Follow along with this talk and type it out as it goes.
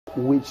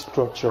wage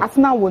structure.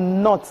 Arsenal will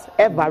not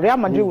ever. Real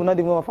Madrid will not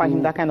even offer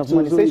him that kind of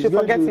money. So he should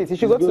forget it. He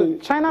should go to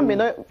China. May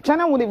not.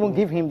 China won't even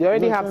give him. They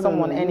already have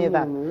someone any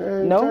that.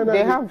 No, China,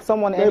 they have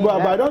someone any.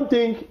 But I don't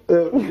think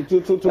to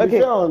be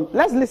fair on.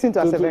 Let's listen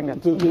to Arsene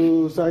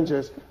to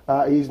Sanchez.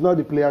 He's not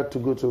the player to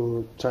go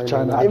to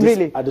China.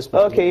 Really?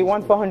 Okay, he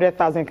won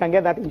 400,000. Can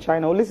get that in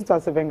China. We'll listen to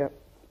Arsene Wenger.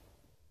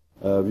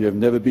 We have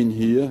never been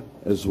here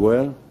as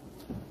well,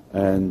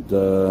 and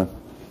so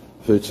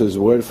it's as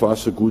well for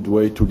us a good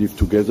way to live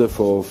together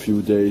for a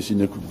few days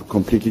in a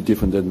completely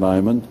different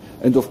environment,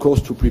 and of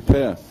course to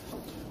prepare.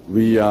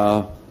 We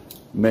are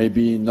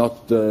maybe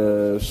not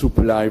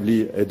super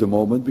lively at the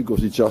moment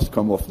because we just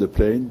come off the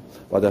plane,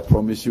 but I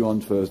promise you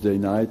on Thursday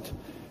night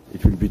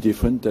it will be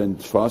different,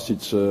 and for us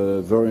it's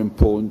a very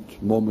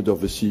important moment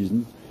of the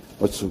season.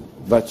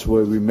 That's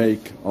where we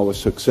make our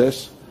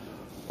success,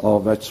 or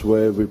that's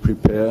where we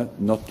prepare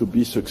not to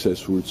be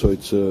successful. So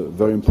it's a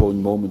very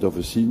important moment of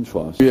the season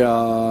for us.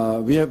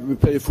 We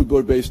play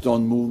football based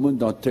on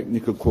movement, on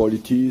technical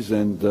qualities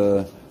and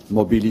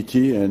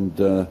mobility,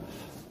 and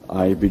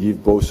I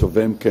believe both of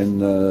them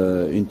can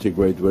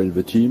integrate well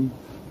the team.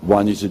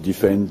 One is a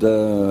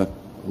defender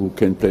who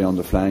can play on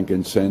the flank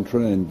and centre,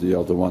 and the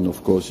other one,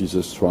 of course, is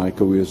a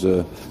striker who has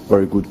a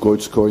very good goal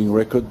scoring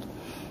record.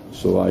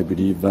 So I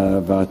believe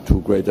there are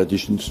two great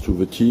additions to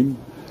the team.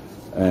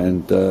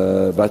 And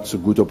that's a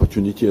good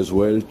opportunity as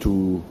well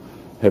to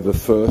have a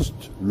first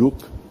look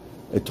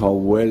at how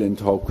well and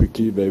how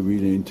quickly they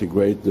really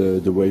integrate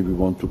the way we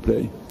want to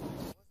play.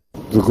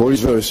 The goal is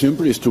very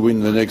simple, is to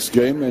win the next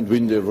game and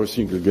win every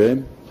single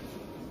game.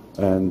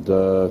 And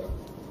the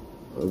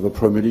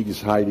Premier League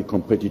is highly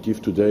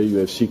competitive today. You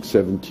have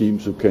 6-7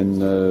 teams who can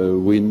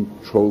win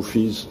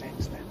trophies,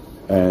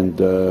 and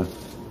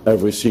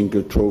every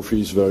single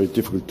trophy is very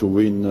difficult to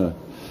win.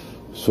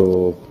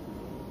 So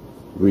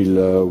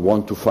we'll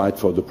want to fight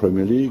for the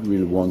Premier League,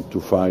 we'll want to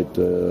fight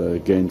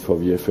again for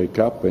the FA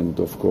Cup, and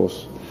of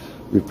course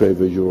we play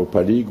the Europa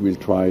League. We'll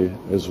try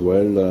as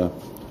well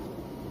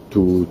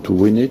to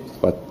win it,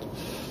 but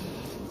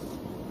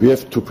we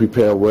have to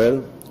prepare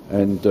well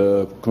and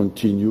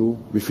continue.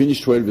 We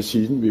finished well the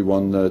season, we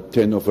won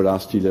 10 of the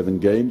last 11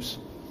 games,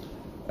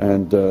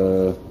 and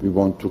we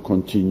want to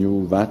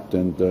continue that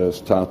and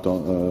start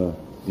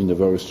in a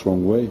very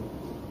strong way.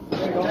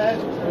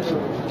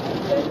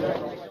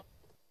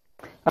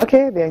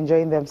 Okay, they're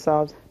enjoying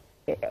themselves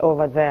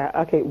over there.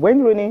 Okay,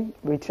 Wayne Rooney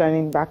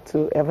returning back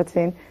to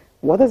Everton.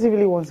 What does he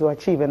really want to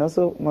achieve? And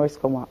also Maurice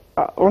Kuma.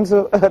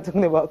 Also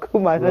talking about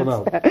Kuma.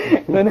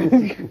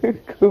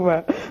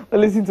 Kuma. I'll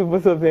listen to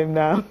both of them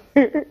now.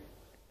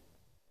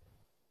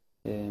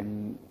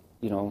 You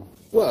know,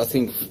 well, I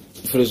think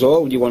for us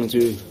all, you want to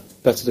do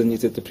better than you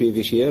did the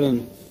previous year,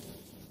 and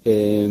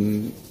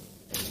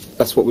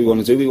that's what we want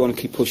to do. We want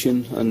to keep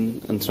pushing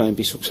and try and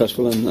be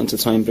successful and to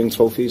try and bring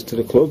trophies to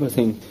the club. I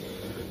think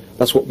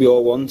that's what we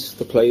all want,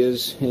 the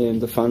players,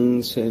 the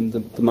fans,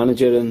 the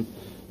manager, and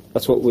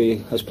that's what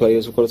we as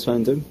players have got to try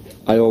and do.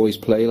 I always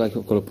play like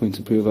I've got a point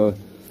to prove.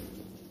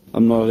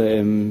 I'm not,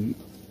 you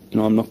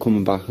know, I'm not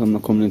coming back. I'm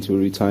not coming into a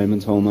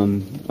retirement home.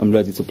 I'm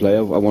ready to play.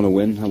 I want to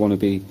win. I want to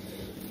be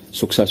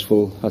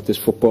successful at this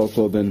football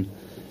club, and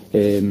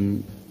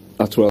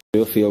that's where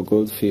I feel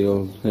good.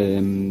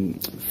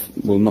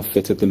 Well, not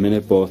fit at the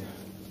minute, but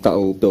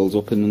that'll build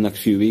up in the next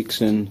few weeks,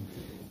 and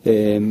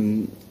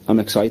I'm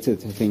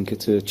excited. I think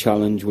it's a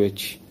challenge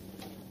which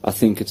I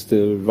think it's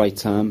the right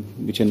time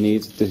which I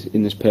need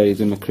in this period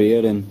in my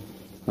career, and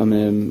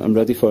I'm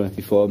ready for it.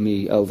 Before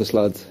me eldest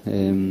lad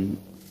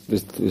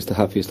was the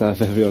happiest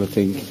I've ever had, I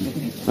think,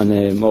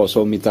 and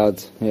also my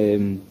dad.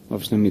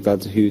 Obviously my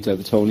dad's a huge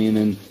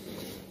Evertonian,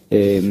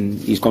 and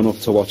he's gone up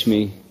to watch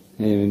me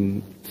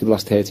for the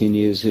last 13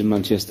 years in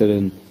Manchester,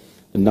 and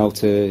now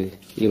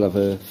he'll have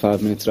a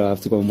 5-minute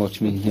drive to go and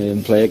watch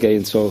me play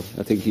again. So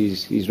I think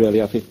he's really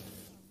happy.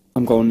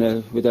 I'm going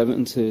there with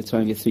Everton to try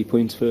and get 3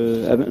 points for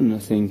Everton. I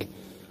think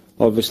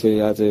obviously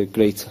I had a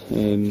great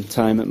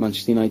time at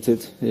Manchester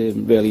United.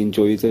 Really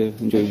enjoyed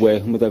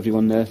working with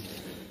everyone there.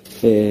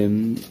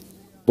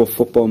 But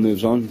football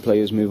moves on,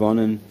 players move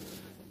on,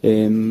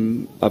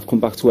 and I've come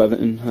back to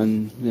Everton,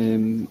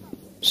 and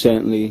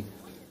certainly,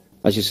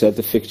 as you said,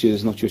 the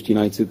fixtures, not just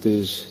United,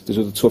 there's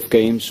other tough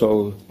games,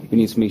 so we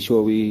need to make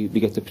sure we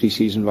get the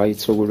pre-season right,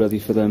 so we're ready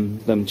for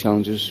them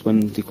challenges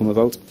when they come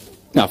about.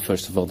 Now,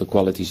 first of all, the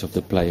qualities of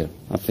the player.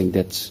 I think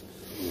that's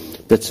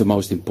the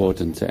most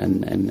important,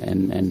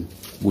 and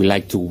we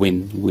like to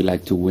win. We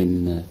like to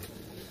win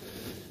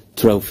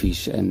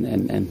trophies,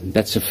 and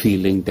that's a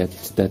feeling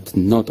that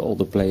not all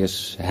the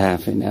players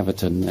have in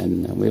Everton,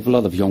 and we have a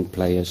lot of young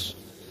players.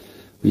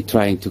 We're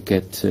trying to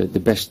get the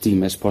best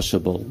team as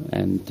possible,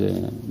 and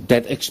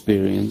that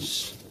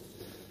experience,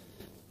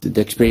 the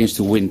experience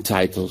to win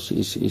titles,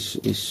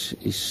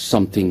 is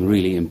something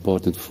really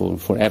important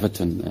for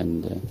Everton,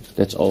 and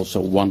that's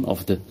also one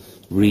of the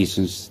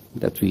reasons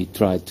that we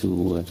try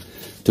to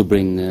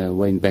bring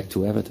Wayne back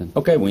to Everton.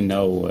 Okay, we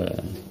know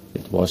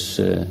it was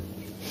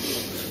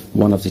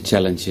one of the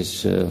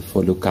challenges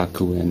for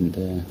Lukaku,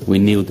 and we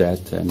knew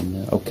that,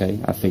 and okay,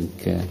 I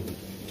think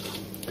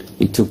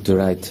he took the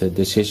right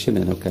decision,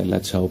 and okay,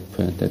 let's hope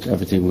that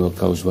everything will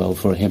goes well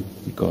for him,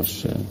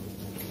 because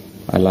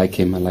I like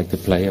him, I like the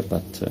player,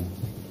 but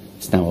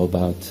it's now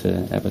about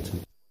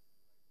Everton.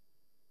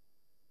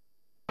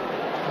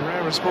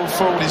 Herrera's ball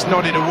forward is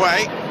nodded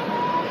away.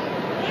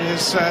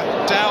 Here's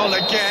Dowell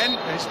again.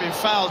 He's been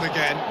fouled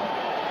again.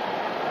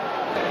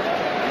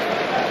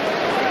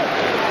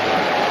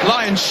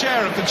 Lions'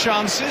 share of the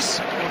chances,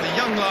 or the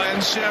young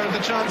Lions' share of the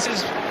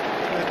chances,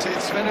 but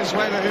it's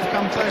Venezuela who've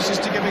come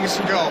closest to giving us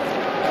a goal.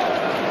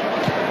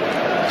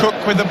 Cook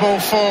with the ball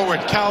forward.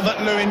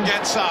 Calvert-Lewin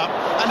gets up,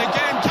 and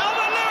again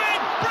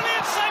Calvert-Lewin,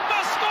 brilliant save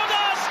by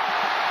Skodas.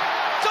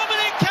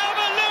 Dominic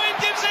Calvert-Lewin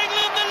gives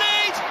England the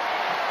lead.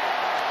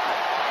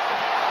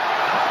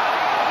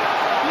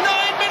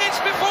 9 minutes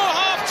before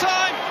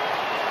half-time,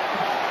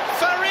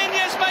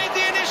 Fariñas made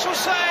the initial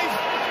save,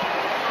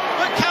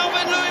 but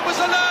Calvert-Lewin was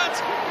alert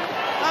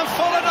and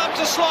followed up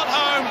to slot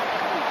home.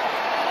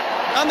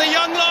 And the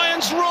young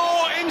Lions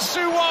roar in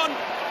Suwon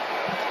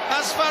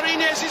as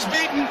Fariñas is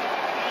beaten.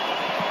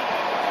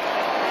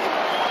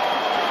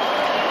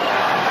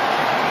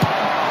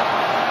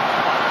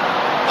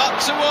 Up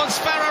towards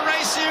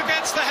Ferraresi, who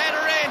gets the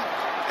header in.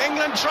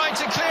 England tried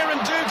to clear and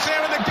do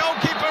clear, and the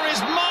goalkeeper is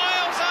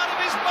miles out of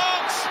his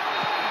box.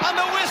 And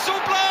the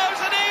whistle blows,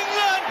 and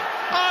England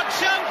are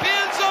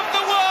champions of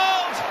the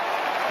world.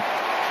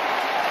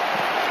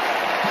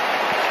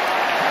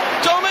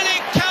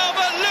 Dominic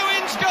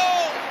Calvert-Lewin's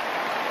goal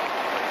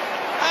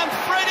and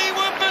Freddie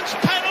Woodman's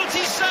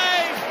penalty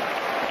save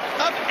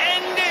have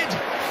ended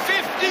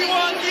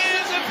 51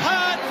 years of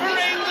hurt for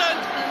England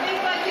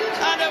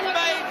and have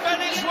made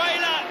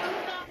Venezuela.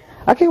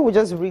 Okay, we'll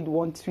just read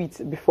one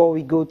tweet before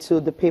we go to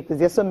the papers.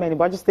 There's so many,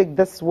 but I'll just take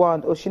this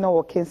one.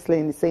 Oshinawa Kinsley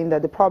is saying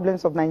that the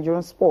problems of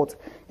Nigerian sport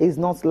is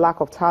not lack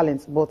of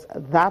talent, but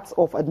that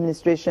of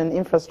administration,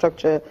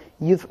 infrastructure,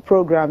 youth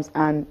programs,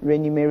 and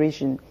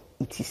remuneration,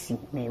 etc.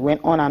 He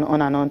went on and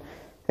on and on.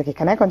 Okay,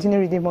 can I continue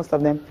reading most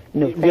of them?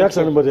 No. If you ask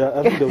anybody,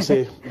 I think they'll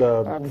say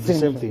the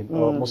same thing,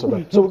 most of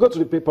them. So we'll go to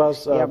the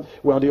papers.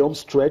 We're on the home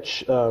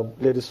stretch.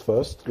 Ladies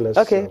first.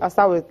 Okay, I'll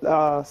start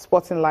with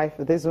Sporting Life.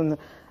 This one,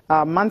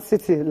 Man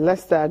City,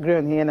 Leicester agree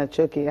on here in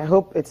Choki. I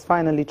hope it's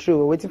finally true.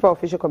 We're waiting for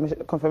official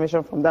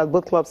confirmation from that.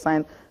 Both clubs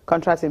signed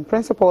contracts in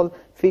principle.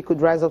 Fee could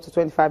rise up to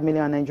 25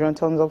 million Nigerian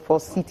terms up for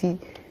City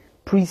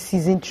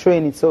pre-season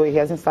training. So he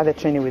hasn't started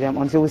training with them.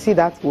 Until we see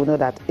that, we'll know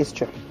that it's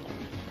true.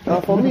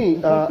 For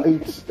me,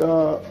 it's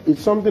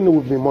something that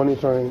we've been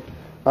monitoring.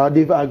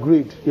 They've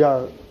agreed.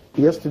 Yeah,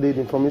 yesterday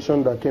the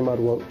information that came out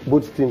was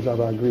both teams have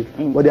agreed.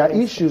 But there are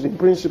issues in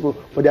principle,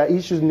 but there are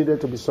issues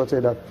needed to be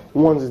sorted out.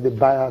 One is the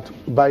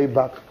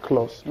buyback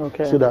clause.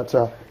 Okay. So that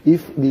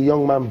if the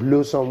young man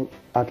blows some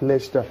at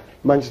Leicester,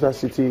 Manchester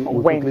City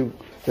will quickly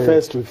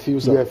first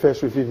refusal. Yeah,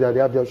 first refusal. They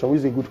have the option, which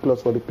is a good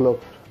clause for the club.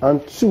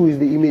 And two is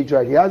the image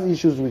right. He has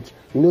issues with,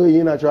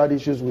 Iheanacho had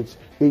issues with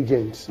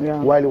agents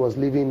while he was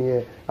living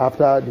here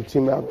after the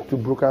team had to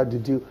broker the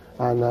deal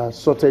and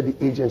sorted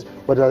the agents.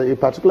 But a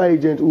particular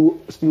agent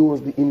who still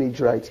owns the image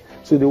rights.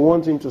 So they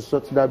want him to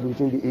sort that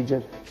between the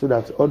agent so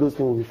that all those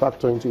things will be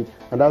factored into it.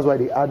 And that's why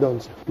the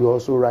add-ons will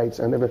also rights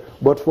and everything.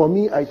 But for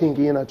me, I think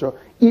Iheanacho,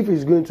 if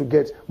he's going to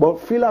get, but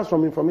feelers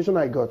from information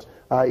I got,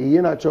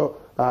 Iheanacho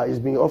is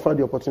being offered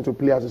the opportunity to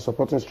play as a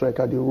supporting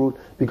striker, the role,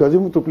 because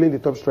even to play in the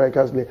top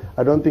strikers league,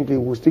 I don't think he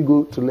will still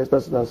go to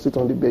Leicester and sit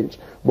on the bench.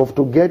 But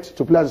to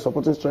play as a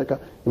supporting striker,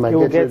 he might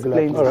get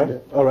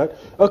regular. All right.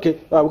 Okay,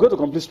 we'll go to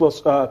Complete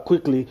Sports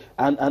quickly,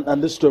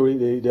 and this story,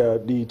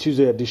 the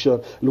Tuesday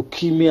edition,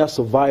 leukemia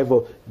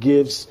survivor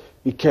gives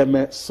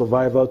Ikeme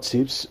survival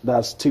tips.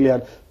 That's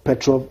Tilian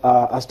Petrov,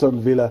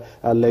 Aston Villa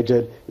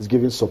legend, is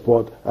giving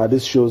support.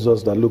 This shows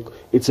us that, look,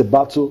 it's a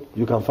battle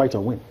you can fight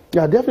and win.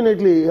 Yeah,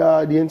 definitely.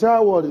 The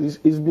entire world it's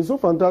been so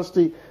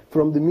fantastic,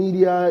 from the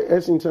media,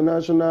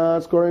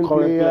 ex-internationals, current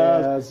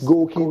players,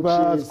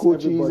 goalkeepers,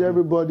 coaches,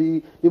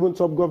 everybody, even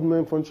top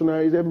government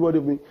functionaries, everybody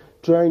have been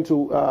trying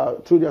to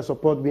throw their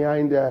support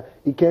behind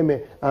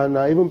Ikeme. And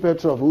even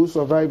Petrov, who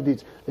survived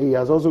it, he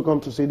has also come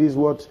to say this is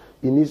what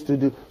he needs to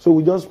do. So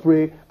we just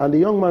pray. And the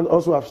young man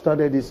also have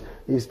started his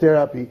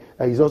therapy.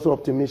 He's also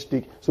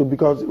optimistic. So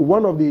because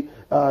one of the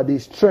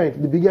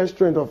biggest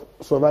strength of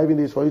surviving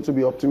this is for you to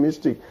be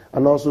optimistic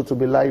and also to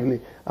be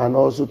lively and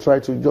also try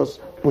to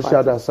just push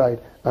that aside.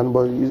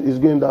 But it's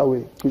going that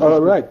way.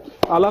 All right.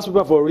 Our last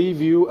paper for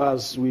review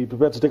as we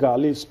prepare to take our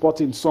leave,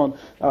 Sporting Sun.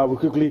 We'll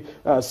quickly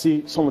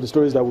see some of the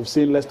stories that we've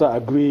seen. Leicester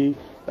agree,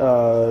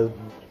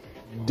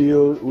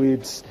 deal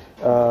with...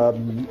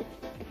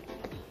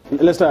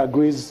 Leicester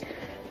agrees.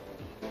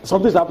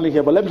 Something's happening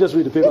here, but let me just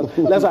read the paper.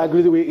 Leicester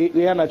agrees with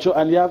Iheanacho,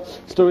 and you have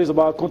stories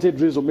about Conte,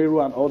 Dries,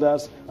 Omeru, and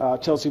others.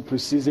 Chelsea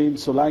preseason,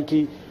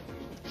 Solanke,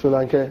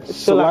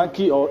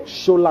 or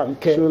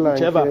Solanke,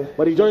 whichever.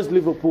 But he joins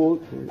Liverpool,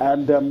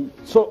 and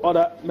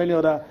many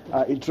other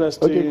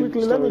interesting. Okay,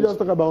 quickly, let me just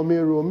talk about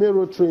Omeru.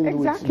 Omeru trained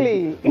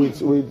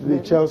with the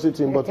Chelsea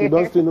team, but we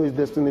don't still know his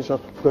destination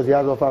because he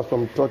has offers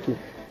from Turkey.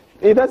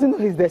 He doesn't know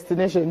his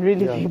destination,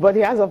 really, but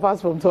he has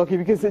offers from Turkey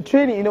because the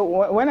training, you know,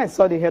 when I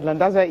saw the headline,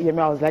 that's why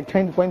I was like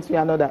trying to point to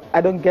another.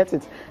 I don't get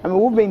it. I mean,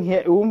 we've been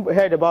here, we've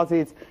heard about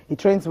it. He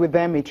trains with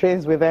them, he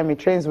trains with them, he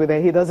trains with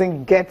them. He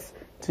doesn't get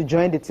to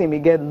join the team. He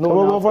gets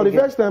loaned out. For the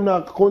first time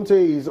now, Conte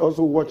is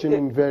also watching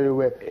him very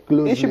well.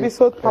 Closely. He should be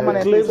so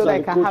permanently so that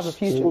I can have a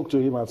future. Spoke to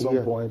him at some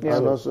point.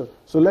 And also,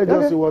 so let's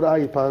just see how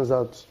he pans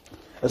out.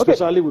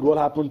 Especially with what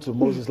happened to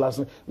Moses last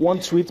night.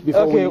 One tweet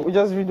before we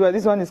just read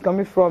this one is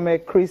coming from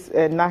Chris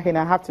Nahin.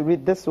 I have to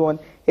read this one.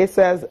 It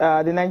says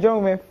the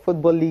Nigerian Women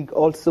Football League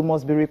also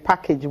must be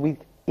repackaged with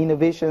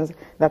innovations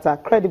that are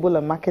credible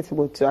and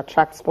marketable to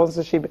attract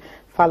sponsorship.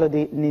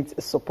 Falode needs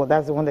support.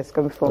 That's the one that's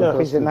coming from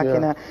Chris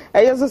Nahin.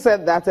 I also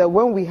said that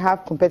when we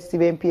have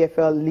competitive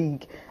NPFL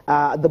league,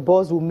 the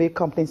boss will make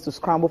companies to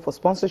scramble for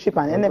sponsorship,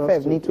 and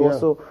NFF need to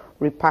also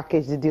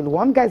repackage the deal.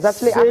 One guy is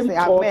actually asking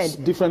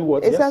Ahmed. Different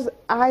words. It says,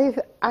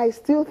 I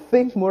still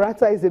think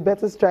Morata is a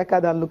better striker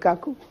than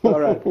Lukaku. All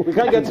right. We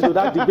can't get into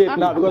that debate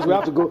now because we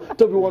have to go.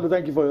 Toby, we want to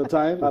thank you for your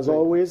time, as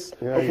always.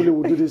 Hopefully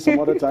we'll do this some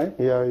other time.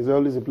 Yeah, it's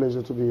always a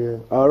pleasure to be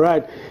here. All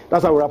right.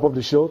 That's how we wrap up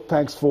the show.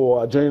 Thanks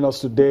for joining us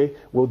today.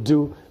 We'll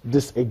do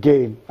this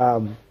again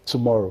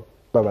tomorrow.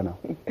 Bye-bye now.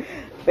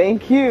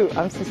 Thank you.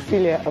 I'm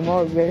Cecilia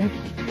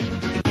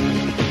Amorbe.